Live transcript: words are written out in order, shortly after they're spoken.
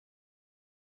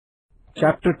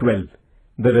Chapter 12.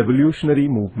 The Revolutionary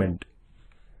Movement.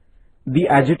 The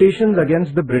agitations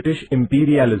against the British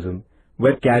imperialism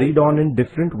were carried on in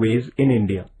different ways in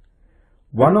India.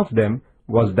 One of them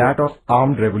was that of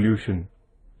armed revolution.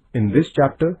 In this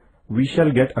chapter, we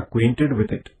shall get acquainted with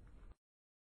it.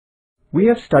 We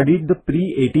have studied the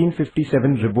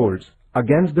pre-1857 revolts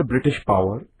against the British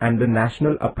power and the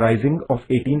national uprising of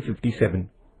 1857.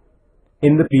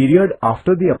 In the period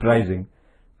after the uprising,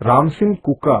 Ram Singh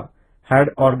Kuka had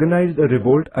organized a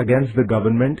revolt against the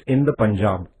government in the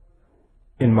Punjab.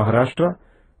 In Maharashtra,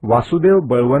 Vasudev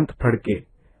Balwant Phadke,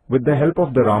 with the help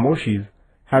of the Ramoshis,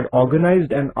 had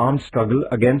organized an armed struggle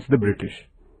against the British.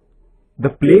 The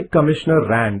Plague Commissioner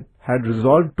Rand had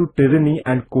resolved to tyranny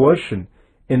and coercion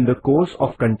in the course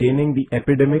of containing the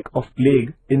epidemic of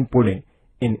plague in Pune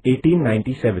in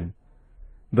 1897.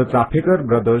 The Trapekar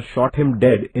brothers shot him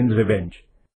dead in revenge.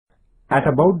 At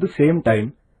about the same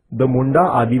time, the Munda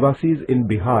Adivasis in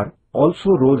Bihar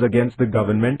also rose against the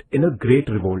government in a great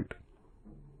revolt.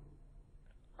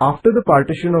 After the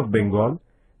partition of Bengal,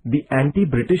 the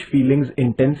anti-British feelings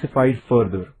intensified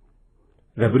further.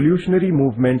 Revolutionary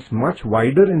movements much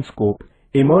wider in scope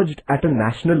emerged at a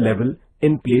national level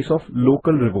in place of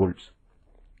local revolts.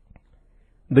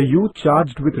 The youth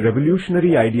charged with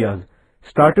revolutionary ideas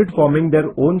started forming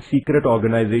their own secret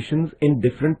organizations in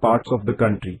different parts of the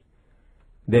country.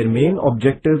 Their main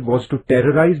objective was to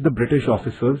terrorize the British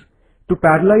officers, to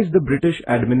paralyze the British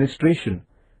administration,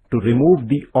 to remove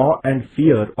the awe and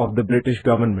fear of the British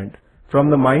government from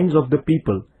the minds of the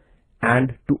people,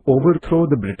 and to overthrow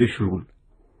the British rule.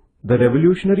 The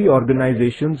revolutionary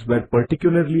organizations were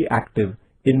particularly active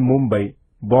in Mumbai,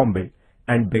 Bombay,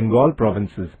 and Bengal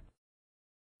provinces.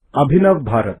 Abhinav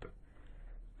Bharat.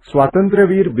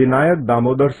 Swatantraveer Vinayak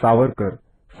Damodar Savarkar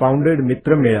founded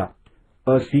Mitra Mela,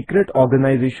 a secret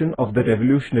organization of the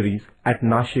revolutionaries at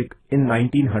Nashik in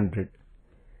 1900.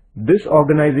 This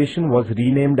organization was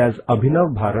renamed as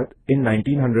Abhinav Bharat in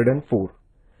 1904.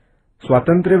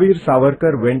 Swatantraveer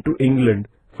Savarkar went to England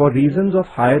for reasons of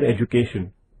higher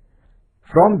education.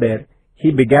 From there,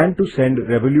 he began to send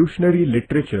revolutionary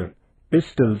literature,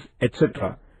 pistols,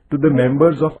 etc. to the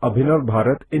members of Abhinav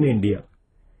Bharat in India.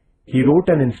 He wrote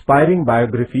an inspiring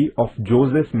biography of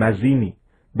Joseph Mazzini,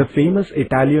 the famous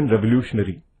Italian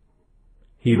revolutionary.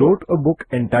 He wrote a book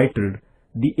entitled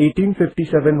The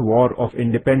 1857 War of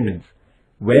Independence,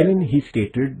 wherein he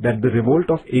stated that the revolt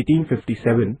of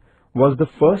 1857 was the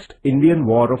first Indian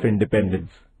War of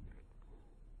Independence.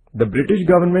 The British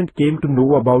government came to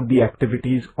know about the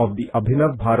activities of the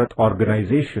Abhinav Bharat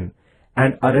organization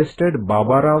and arrested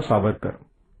Babarao Savarkar.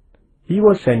 He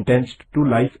was sentenced to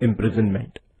life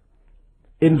imprisonment.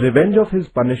 In revenge of his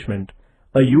punishment,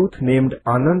 a youth named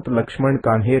Anant Lakshman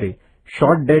Kanhere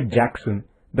shot dead Jackson,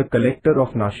 the collector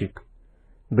of Nashik.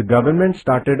 The government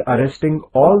started arresting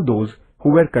all those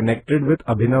who were connected with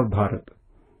Abhinav Bharat.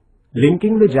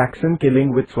 Linking the Jackson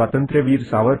killing with Swatantraveer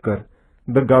Savarkar,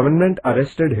 the government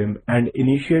arrested him and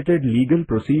initiated legal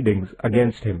proceedings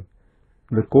against him.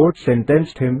 The court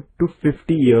sentenced him to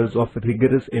 50 years of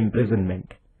rigorous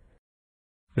imprisonment.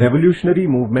 Revolutionary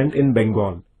movement in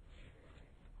Bengal.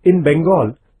 In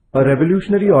Bengal, a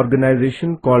revolutionary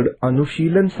organization called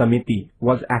Anushilan Samiti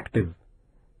was active.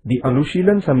 The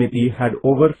Anushilan Samiti had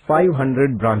over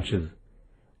 500 branches.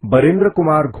 Barendra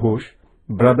Kumar Ghosh,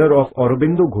 brother of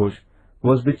Aurobindo Ghosh,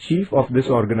 was the chief of this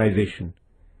organization.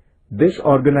 This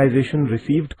organization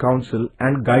received counsel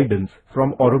and guidance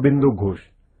from Aurobindo Ghosh.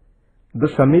 The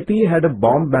Samiti had a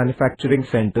bomb manufacturing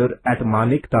center at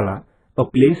Maniktala, a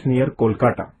place near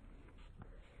Kolkata.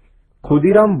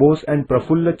 Khudiram Bose and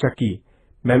Prafulla Chakki,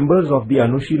 members of the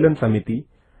Anushilan Samiti,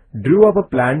 drew up a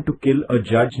plan to kill a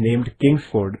judge named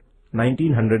Kingsford,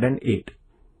 1908.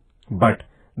 But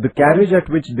the carriage at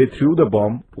which they threw the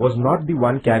bomb was not the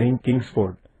one carrying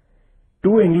Kingsford.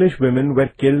 2 English women were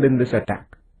killed in this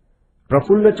attack.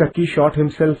 Prafulla Chakki shot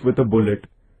himself with a bullet.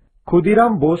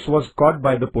 Khudiram Bose was caught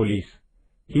by the police.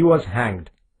 He was hanged.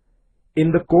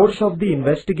 In the course of the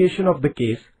investigation of the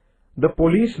case, the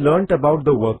police learnt about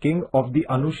the working of the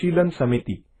Anushilan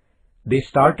Samiti. They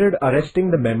started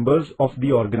arresting the members of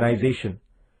the organization.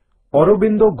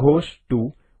 Aurobindo Ghosh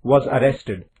too was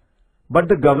arrested, but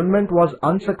the government was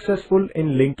unsuccessful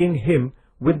in linking him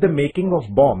with the making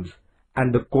of bombs,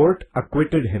 and the court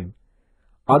acquitted him.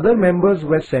 Other members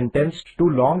were sentenced to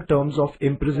long terms of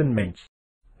imprisonments.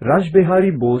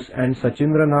 Rajbihari Bose and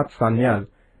Sachindranath Sanyal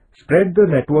spread the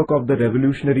network of the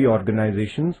revolutionary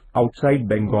organizations outside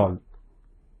Bengal.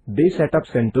 They set up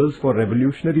centers for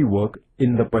revolutionary work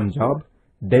in the Punjab,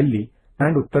 Delhi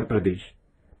and Uttar Pradesh.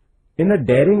 In a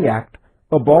daring act,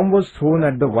 a bomb was thrown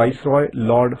at the Viceroy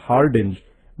Lord Hardinge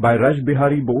by Rash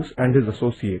Bihari Bose and his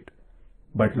associate,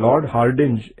 but Lord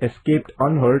Hardinge escaped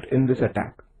unhurt in this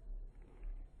attack.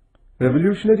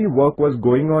 Revolutionary work was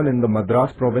going on in the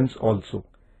Madras province also.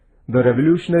 The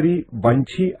revolutionary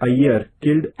Banchi Iyer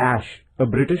killed Ash, a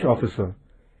British officer.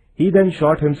 He then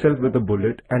shot himself with a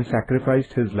bullet and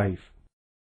sacrificed his life.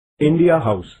 India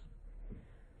House.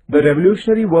 The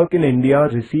revolutionary work in India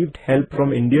received help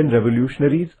from Indian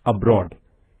revolutionaries abroad.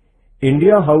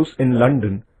 India House in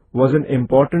London was an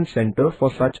important centre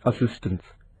for such assistance.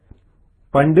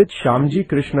 Pandit Shamji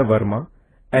Krishna Verma,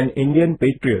 an Indian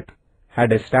patriot,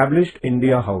 had established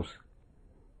India House.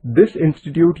 This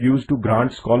institute used to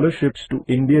grant scholarships to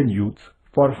Indian youths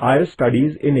for higher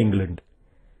studies in England.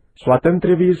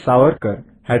 Swatantraveer Savarkar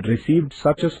had received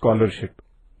such a scholarship.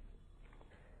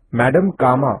 Madam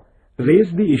Kama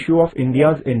raised the issue of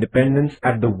India's independence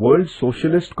at the World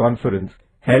Socialist Conference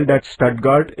held at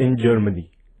Stuttgart in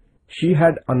Germany. She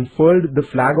had unfurled the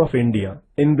flag of India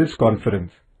in this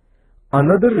conference.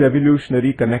 Another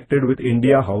revolutionary connected with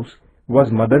India House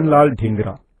was Madan Lal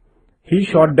Dhingra. He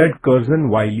shot dead Curzon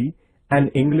Wiley, an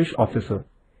English officer.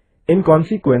 In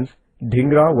consequence,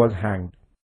 Dhingra was hanged.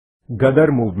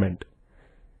 Ghadar movement.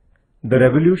 The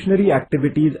revolutionary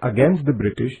activities against the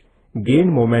British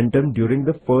gained momentum during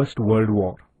the First World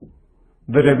War.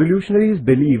 The revolutionaries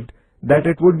believed that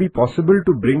it would be possible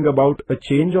to bring about a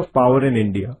change of power in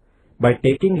India by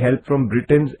taking help from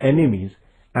Britain's enemies,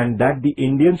 and that the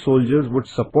Indian soldiers would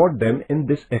support them in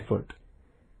this effort.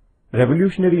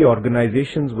 Revolutionary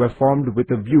organizations were formed with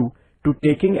a view to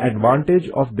taking advantage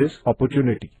of this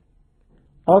opportunity.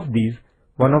 Of these,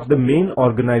 one of the main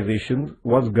organizations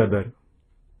was Ghadar.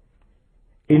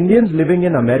 Indians living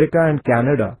in America and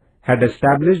Canada had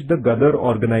established the Ghadar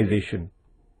organization.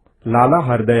 Lala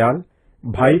Hardayal,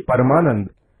 Bhai Paramanand,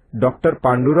 Dr.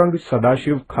 Pandurang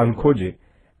Sadashiv Khankhoje,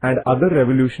 and other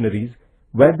revolutionaries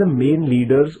were the main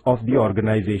leaders of the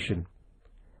organization.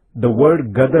 The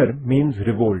word Ghadar means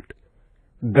revolt.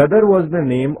 Ghadar was the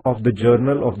name of the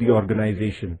journal of the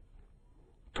organization.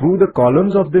 Through the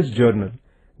columns of this journal,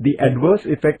 the adverse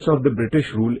effects of the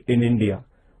British rule in India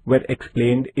were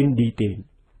explained in detail.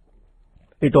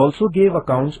 It also gave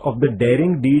accounts of the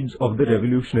daring deeds of the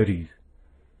revolutionaries.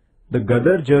 The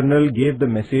Ghadar journal gave the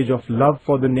message of love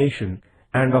for the nation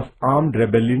and of armed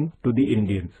rebellion to the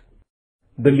Indians.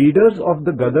 The leaders of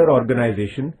the Ghadar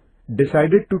organization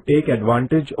decided to take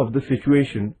advantage of the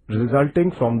situation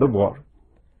resulting from the war.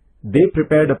 They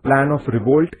prepared a plan of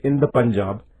revolt in the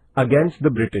Punjab against the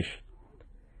British.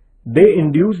 They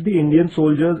induced the Indian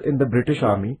soldiers in the British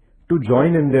army to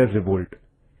join in their revolt.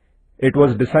 It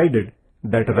was decided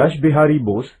that Rash Bihari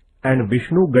Bose and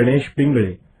Vishnu Ganesh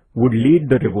Pingle would lead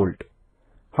the revolt.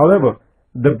 However,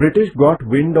 the British got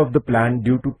wind of the plan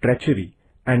due to treachery,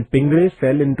 and Pingle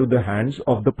fell into the hands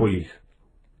of the police.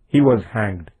 He was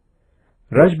hanged.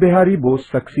 Rash Bihari Bose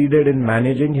succeeded in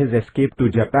managing his escape to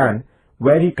Japan,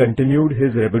 where he continued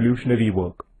his revolutionary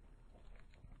work.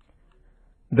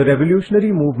 The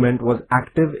revolutionary movement was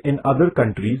active in other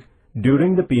countries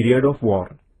during the period of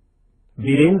war.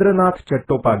 Virendranath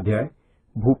Chattopadhyay,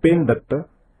 Bhupen Datta,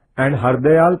 and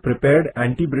Hardayal prepared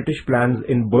anti-British plans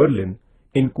in Berlin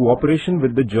in cooperation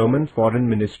with the German Foreign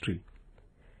Ministry.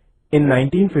 In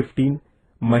 1915,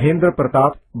 Mahendra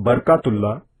Pratap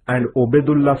Barkatullah and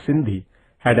Obedullah Sindhi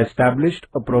had established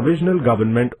a provisional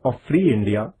government of Free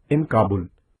India in Kabul.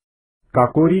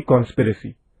 Kakori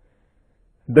Conspiracy.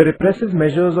 The repressive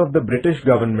measures of the British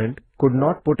government could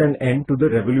not put an end to the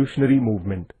revolutionary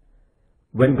movement.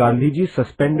 When Gandhiji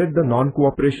suspended the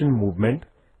non-cooperation movement,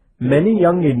 many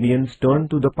young Indians turned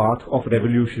to the path of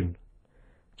revolution.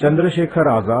 Chandrasekhar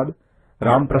Azad,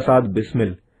 Ram Prasad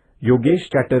Bismil, Yogesh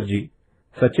Chatterjee,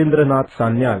 Sachindranath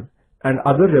Sanyal, and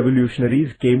other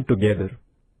revolutionaries came together.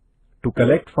 To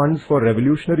collect funds for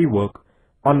revolutionary work,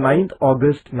 on 9th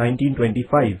August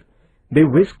 1925, they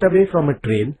whisked away from a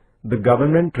train the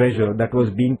government treasure that was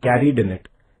being carried in it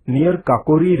near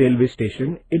Kakori railway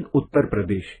station in Uttar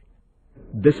Pradesh.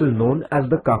 This is known as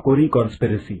the Kakori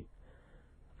Conspiracy.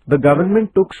 The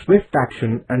government took swift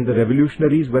action and the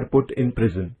revolutionaries were put in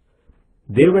prison.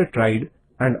 They were tried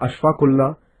and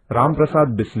Ashfaqullah, Ram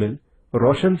Prasad Bismil,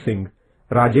 Roshan Singh,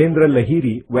 Rajendra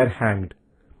Lahiri were hanged.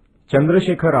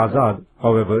 Chandrasekhar Azad,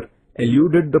 however,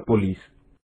 eluded the police.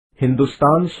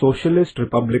 Hindustan Socialist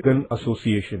Republican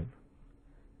Association.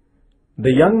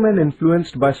 The young men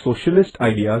influenced by socialist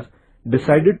ideas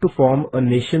decided to form a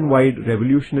nationwide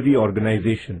revolutionary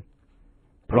organization.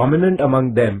 Prominent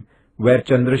among them were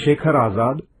Chandrasekhar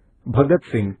Azad, Bhagat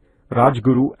Singh,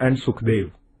 Rajguru and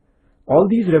Sukhdev. All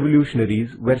these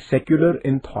revolutionaries were secular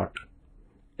in thought.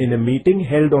 In a meeting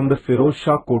held on the Firoz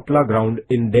Shah Kotla ground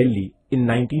in Delhi in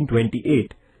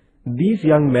 1928, these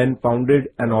young men founded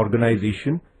an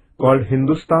organization called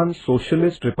Hindustan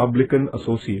Socialist Republican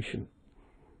Association.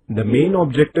 The main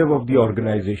objective of the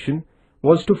organization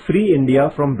was to free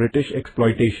India from British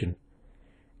exploitation.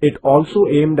 It also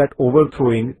aimed at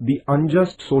overthrowing the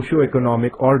unjust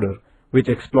socio-economic order which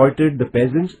exploited the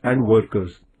peasants and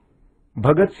workers.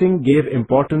 Bhagat Singh gave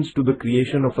importance to the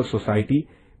creation of a society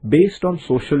based on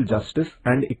social justice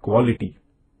and equality.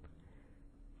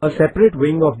 A separate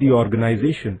wing of the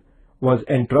organization was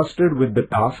entrusted with the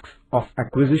tasks of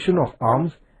acquisition of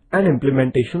arms and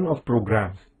implementation of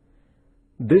programs.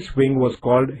 This wing was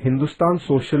called Hindustan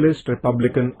Socialist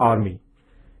Republican Army.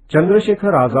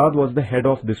 Chandrasekhar Azad was the head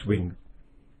of this wing.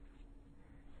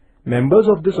 Members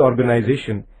of this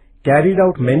organization carried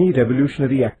out many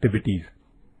revolutionary activities.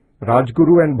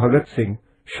 Rajguru and Bhagat Singh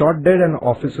shot dead an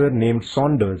officer named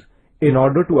Saunders in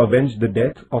order to avenge the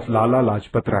death of Lala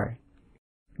Lajpat Rai.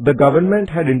 The government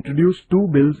had introduced 2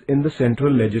 bills in the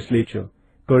central legislature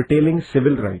curtailing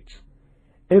civil rights.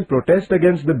 In protest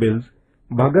against the bills,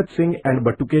 Bhagat Singh and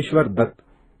Batukeshwar Dutt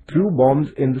threw bombs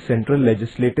in the Central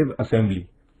Legislative Assembly.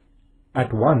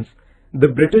 At once, the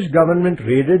British government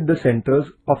raided the centres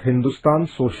of Hindustan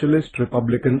Socialist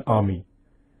Republican Army.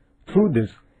 Through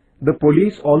this, the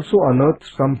police also unearthed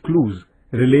some clues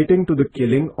relating to the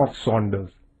killing of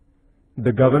Saunders.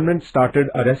 The government started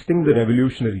arresting the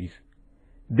revolutionaries.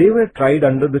 They were tried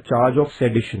under the charge of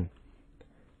sedition.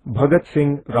 Bhagat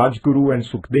Singh, Rajguru and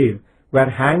Sukhdev were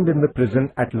hanged in the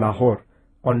prison at Lahore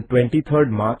on 23rd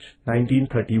March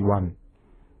 1931.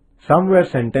 Some were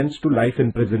sentenced to life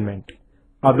imprisonment.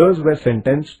 Others were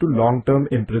sentenced to long-term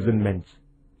imprisonments.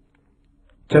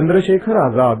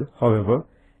 Chandrasekhar Azad, however,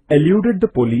 eluded the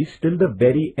police till the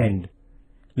very end.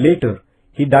 Later,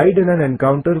 he died in an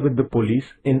encounter with the police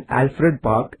in Alfred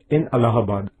Park in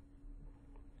Allahabad.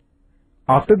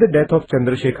 After the death of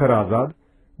Chandrasekhar Azad,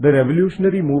 the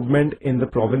revolutionary movement in the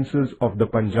provinces of the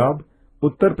Punjab,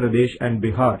 Uttar Pradesh and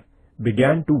Bihar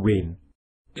began to wane.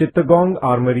 Chittagong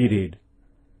Armory Raid.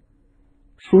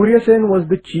 Surya Sen was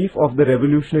the chief of the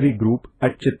revolutionary group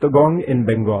at Chittagong in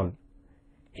Bengal.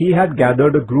 He had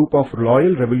gathered a group of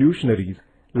loyal revolutionaries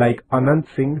like Anand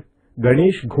Singh,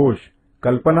 Ganesh Ghosh,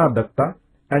 Kalpana Datta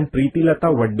and Preetilata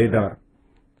Waddedar.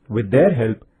 With their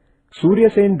help,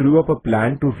 Surya Sen drew up a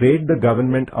plan to raid the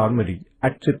government armory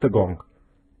at Chittagong.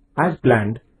 As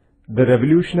planned, the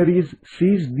revolutionaries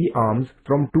seized the arms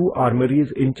from 2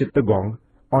 armories in Chittagong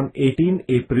on 18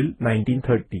 April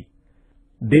 1930.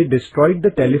 They destroyed the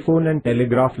telephone and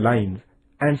telegraph lines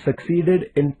and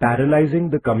succeeded in paralyzing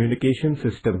the communication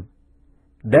system.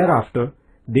 Thereafter,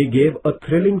 they gave a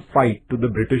thrilling fight to the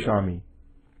British Army.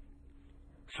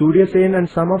 Surya Sen and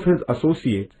some of his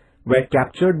associates were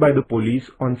captured by the police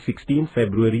on 16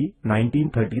 February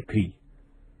 1933.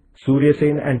 Surya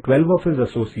Sen and 12 of his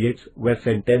associates were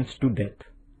sentenced to death.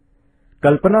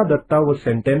 Kalpana Datta was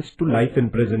sentenced to life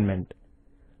imprisonment.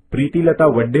 Preetilata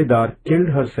Waddedar killed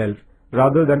herself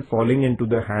rather than falling into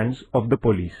the hands of the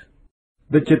police.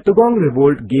 The Chittagong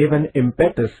revolt gave an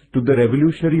impetus to the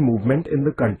revolutionary movement in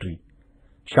the country.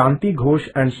 Shanti Ghosh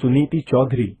and Suniti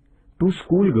Chaudhary, 2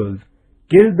 schoolgirls,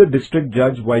 killed the district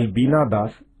judge while Beena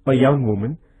Das, a young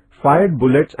woman, fired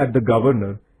bullets at the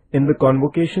governor in the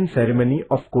convocation ceremony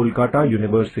of Kolkata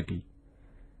University.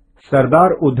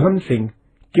 Sardar Udham Singh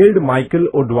killed Michael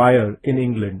O'Dwyer in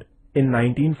England in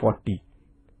 1940.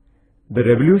 The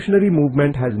revolutionary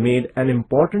movement has made an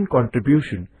important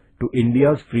contribution to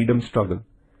India's freedom struggle.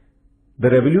 The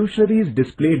revolutionaries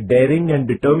displayed daring and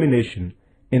determination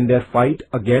in their fight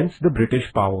against the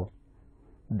British power.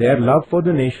 Their love for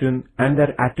the nation and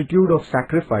their attitude of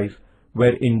sacrifice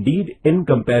were indeed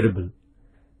incomparable.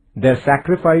 Their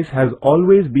sacrifice has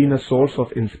always been a source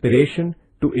of inspiration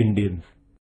to Indians.